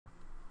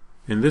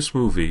In this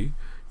movie,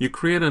 you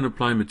create and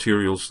apply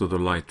materials to the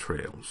light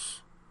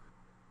trails.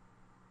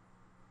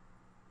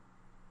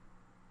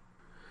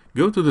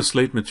 Go to the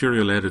Slate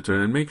Material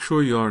Editor and make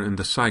sure you are in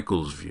the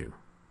Cycles view.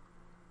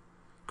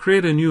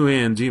 Create a new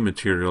A&D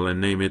material and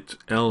name it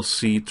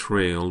LC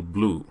Trail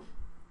Blue.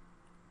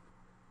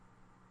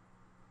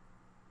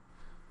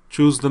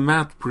 Choose the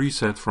Matte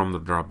preset from the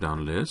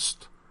drop-down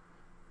list,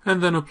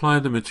 and then apply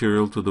the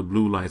material to the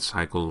blue light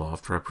cycle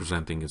loft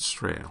representing its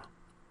trail.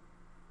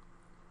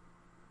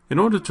 In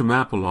order to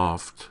map a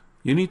loft,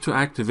 you need to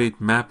activate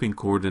mapping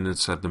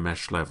coordinates at the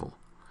mesh level.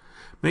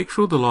 Make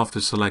sure the loft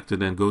is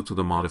selected and go to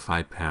the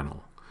Modify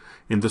panel.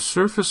 In the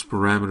Surface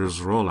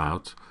Parameters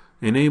rollout,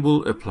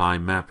 enable Apply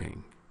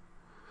Mapping.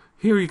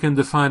 Here you can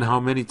define how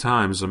many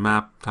times a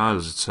map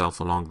tiles itself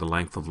along the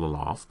length of the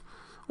loft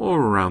or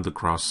around the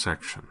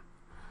cross-section.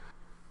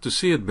 To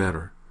see it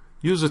better,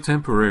 use a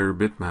temporary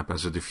bitmap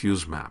as a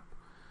diffuse map.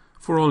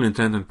 For all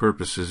intent and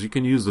purposes, you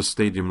can use the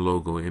stadium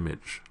logo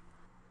image.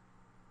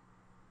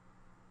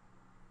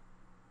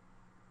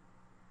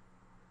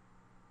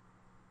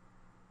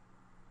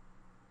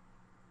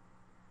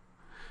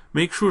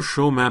 Make sure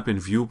Show Map in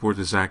Viewport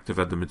is active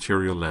at the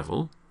material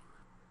level.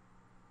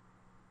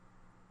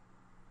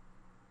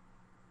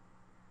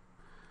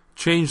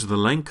 Change the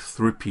length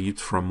repeat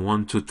from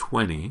 1 to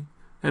 20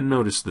 and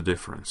notice the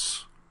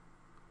difference.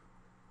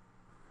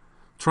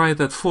 Try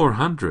it at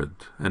 400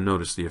 and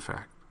notice the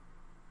effect.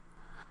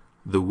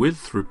 The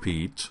width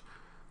repeat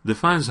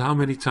defines how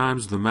many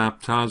times the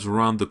map tiles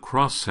around the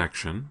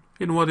cross-section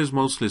in what is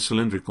mostly a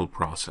cylindrical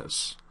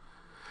process.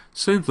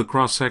 Since the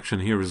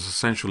cross-section here is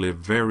essentially a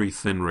very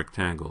thin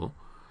rectangle,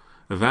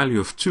 a value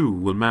of 2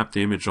 will map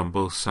the image on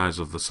both sides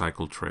of the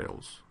cycle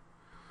trails.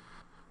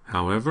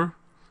 However,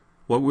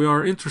 what we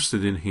are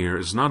interested in here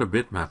is not a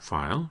bitmap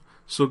file,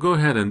 so go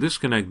ahead and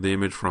disconnect the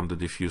image from the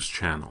diffuse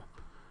channel.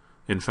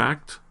 In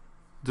fact,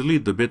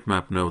 delete the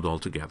bitmap node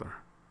altogether.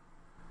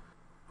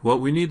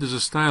 What we need is a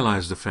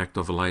stylized effect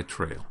of a light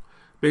trail,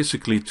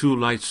 basically two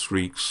light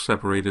streaks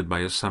separated by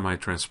a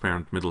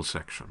semi-transparent middle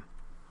section.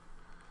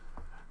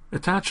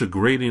 Attach a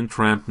gradient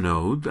ramp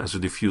node as a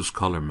diffuse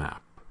color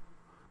map.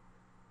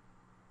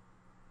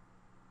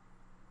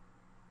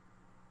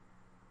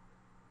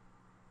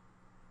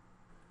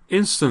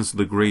 Instance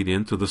the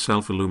gradient to the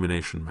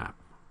self-illumination map.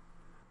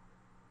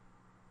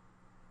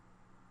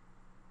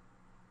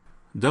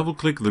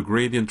 Double-click the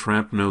gradient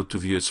ramp node to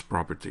view its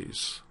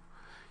properties.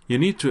 You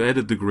need to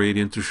edit the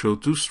gradient to show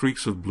two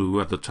streaks of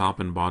blue at the top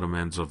and bottom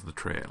ends of the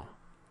trail.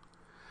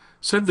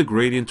 Set the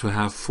gradient to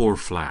have 4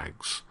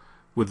 flags,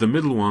 with the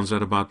middle ones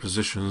at about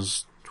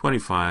positions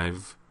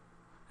 25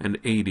 and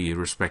 80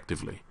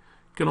 respectively.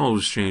 You can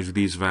always change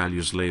these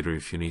values later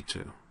if you need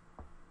to.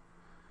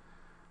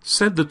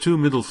 Set the 2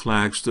 middle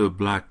flags to a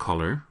black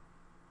color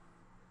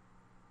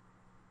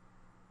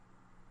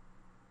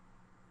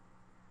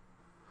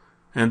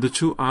and the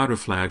 2 outer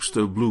flags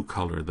to a blue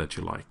color that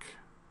you like.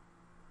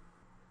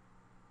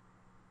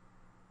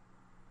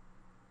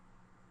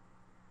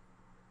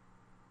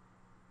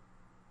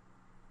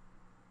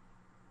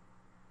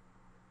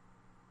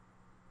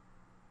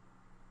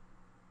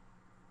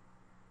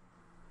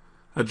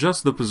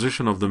 Adjust the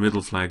position of the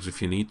middle flags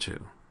if you need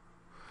to.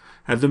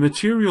 At the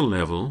material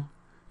level,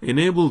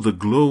 enable the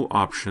glow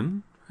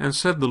option and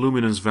set the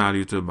luminance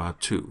value to about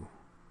 2.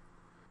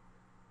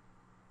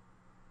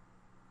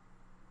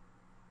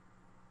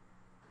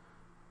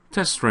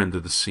 Test render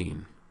the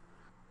scene.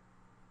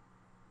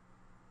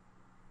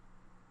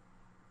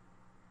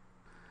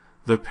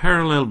 The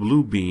parallel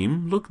blue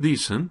beam looked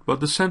decent, but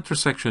the center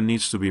section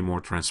needs to be more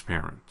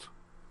transparent.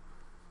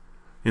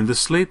 In the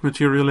Slate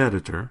Material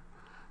Editor,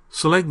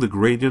 select the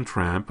gradient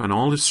ramp and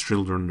all its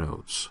children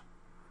nodes.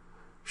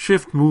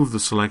 Shift-move the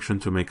selection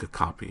to make a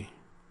copy.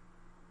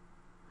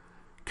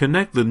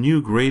 Connect the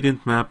new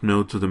gradient map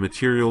node to the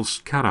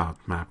material's cutout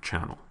map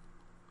channel.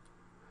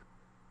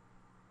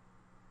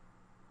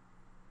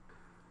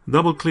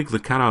 Double-click the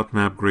cutout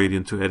map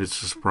gradient to edit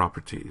its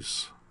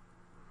properties.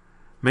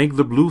 Make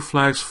the blue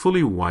flags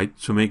fully white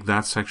to make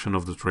that section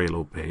of the trail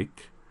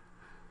opaque.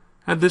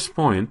 At this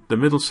point, the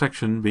middle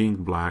section being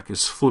black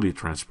is fully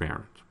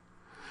transparent.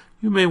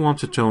 You may want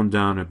to tone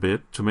down a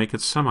bit to make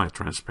it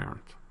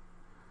semi-transparent.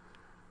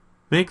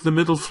 Make the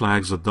middle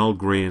flags a dull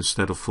gray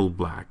instead of full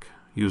black,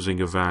 using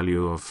a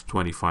value of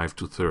 25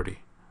 to 30.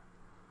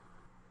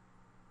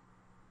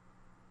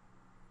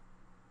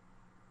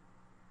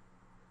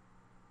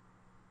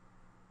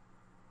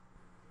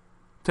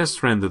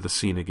 Test render the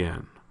scene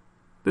again.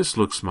 This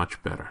looks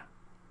much better.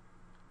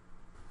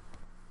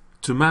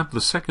 To map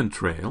the second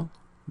trail,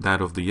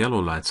 that of the yellow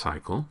light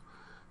cycle,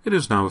 it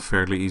is now a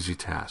fairly easy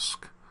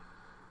task.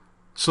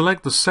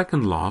 Select the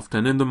second loft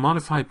and in the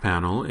Modify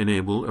panel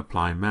enable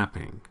Apply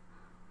Mapping.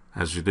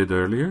 As you did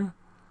earlier,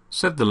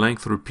 set the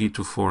length repeat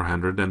to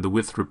 400 and the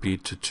width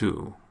repeat to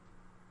 2.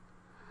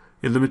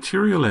 In the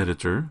Material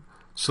Editor,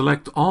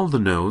 select all the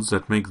nodes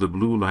that make the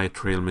blue light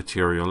trail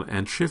material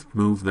and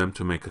shift-move them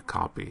to make a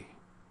copy.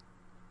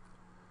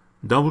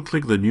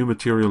 Double-click the new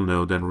material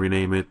node and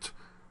rename it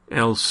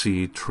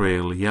LC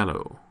Trail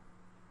Yellow.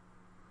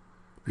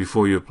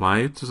 Before you apply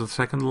it to the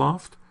second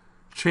loft,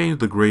 change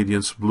the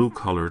gradient's blue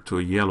color to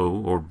a yellow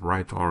or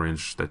bright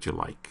orange that you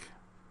like.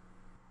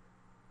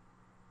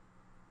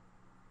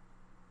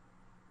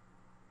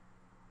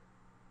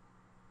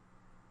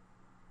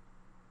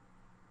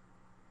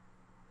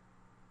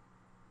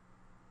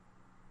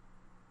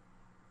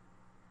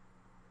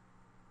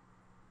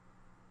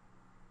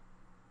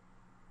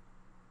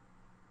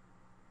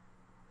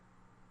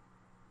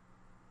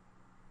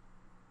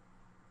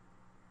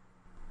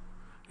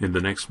 In the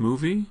next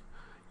movie,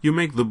 you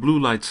make the blue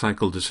light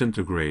cycle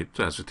disintegrate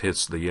as it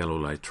hits the yellow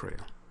light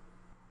trail.